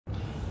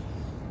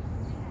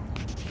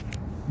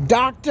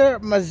Dr.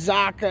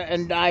 Mazaka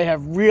and I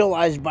have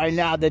realized by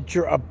now that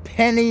your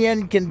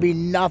opinion can be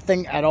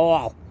nothing at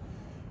all.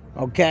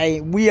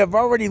 Okay? We have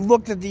already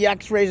looked at the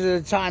x-rays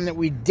at the time that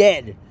we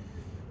did.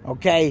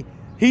 Okay?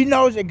 He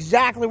knows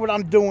exactly what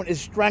I'm doing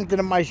is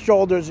strengthening my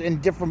shoulders in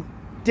different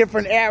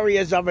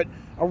areas of it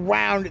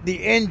around the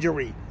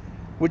injury,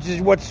 which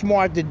is what's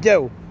smart to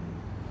do.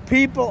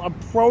 People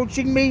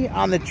approaching me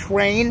on the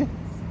train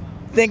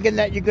thinking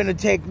that you're going to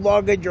take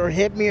luggage or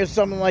hit me or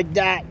something like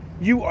that,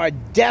 you are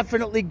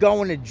definitely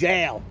going to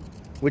jail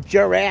with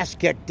your ass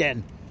kicked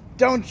in.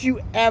 Don't you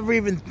ever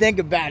even think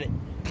about it.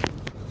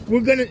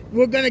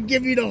 We're gonna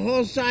give you the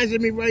whole size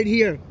of me right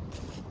here.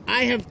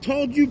 I have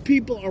told you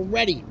people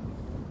already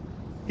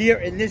here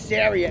in this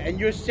area, and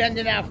you're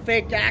sending out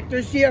fake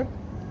actors here.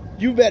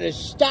 You better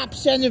stop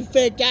sending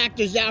fake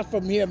actors out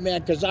from here,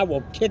 man, because I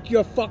will kick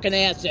your fucking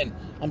ass in.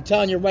 I'm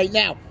telling you right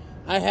now.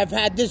 I have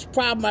had this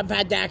problem. I've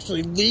had to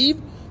actually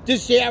leave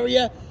this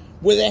area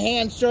with a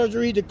hand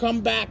surgery to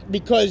come back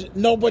because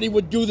nobody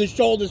would do the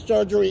shoulder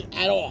surgery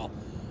at all.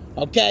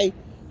 Okay?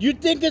 You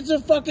think it's a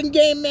fucking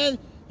game, man?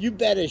 You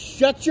better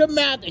shut your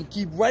mouth and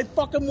keep right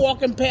fucking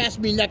walking past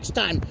me next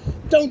time.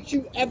 Don't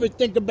you ever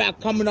think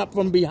about coming up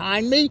from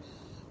behind me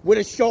with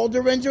a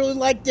shoulder injury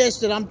like this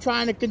that I'm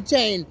trying to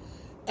contain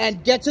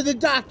and get to the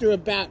doctor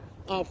about.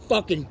 I'll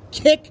fucking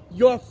kick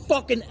your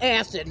fucking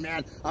ass in,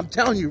 man. I'm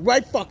telling you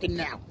right fucking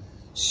now.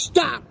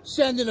 Stop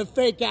sending a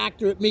fake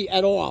actor at me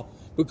at all,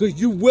 because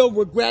you will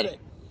regret it.